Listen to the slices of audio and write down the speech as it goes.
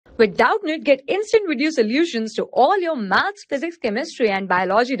With Doubtnut, get instant video solutions to all your maths, physics, chemistry, and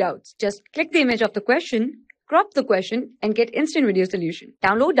biology doubts. Just click the image of the question, crop the question, and get instant video solution.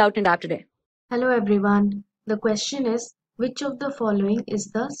 Download Doubtnut app today. Hello everyone. The question is, which of the following is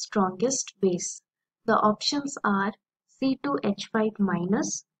the strongest base? The options are C2H5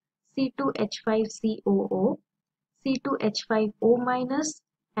 minus, C2H5COO, C2H5O minus,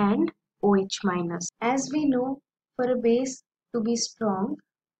 and OH minus. As we know, for a base to be strong,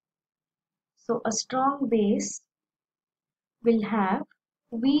 so a strong base will have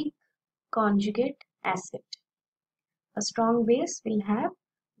weak conjugate acid. A strong base will have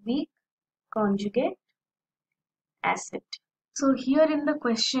weak conjugate acid. So here in the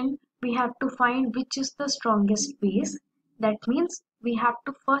question, we have to find which is the strongest base. That means we have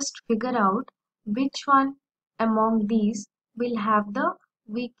to first figure out which one among these will have the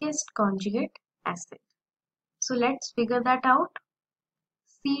weakest conjugate acid. So let's figure that out.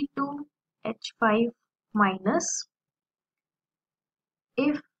 C2H5 minus,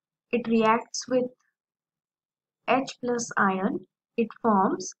 if it reacts with H plus ion, it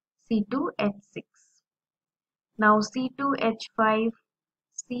forms C2H6. Now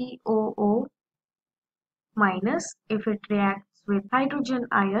C2H5COO minus, if it reacts with hydrogen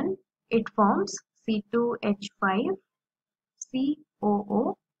ion, it forms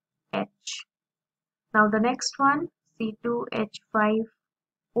C2H5COOH. Now the next one,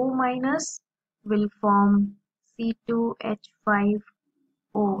 C2H5O minus, will form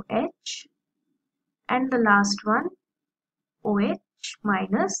C2H5OH, and the last one, OH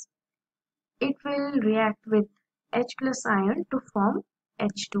minus, it will react with H plus ion to form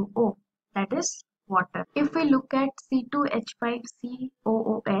H2O, that is water. If we look at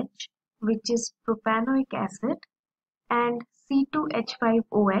C2H5COOH, which is propanoic acid, and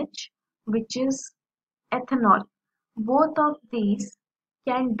C2H5OH, which is ethanol, both of these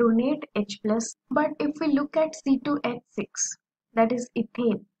can donate H plus. But if we look at C2H6, that is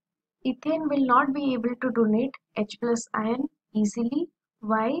ethane, ethane will not be able to donate H plus ion easily.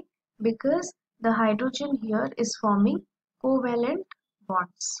 Why? Because the hydrogen here is forming covalent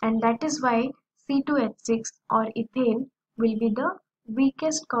bonds, and that is why C2H6 or ethane will be the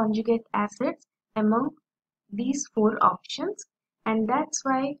weakest conjugate acids among these four options, and that's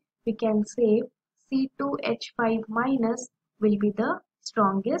why we can say C2H5 minus will be the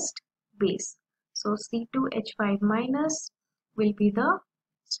strongest base. So C2H5 minus will be the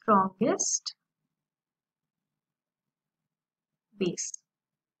strongest base.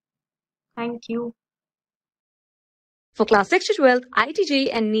 Thank you. For class 6 to 12, IIT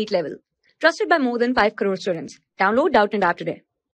JEE and NEET level. Trusted by more than 5 crore students. Download Doubtnut app today.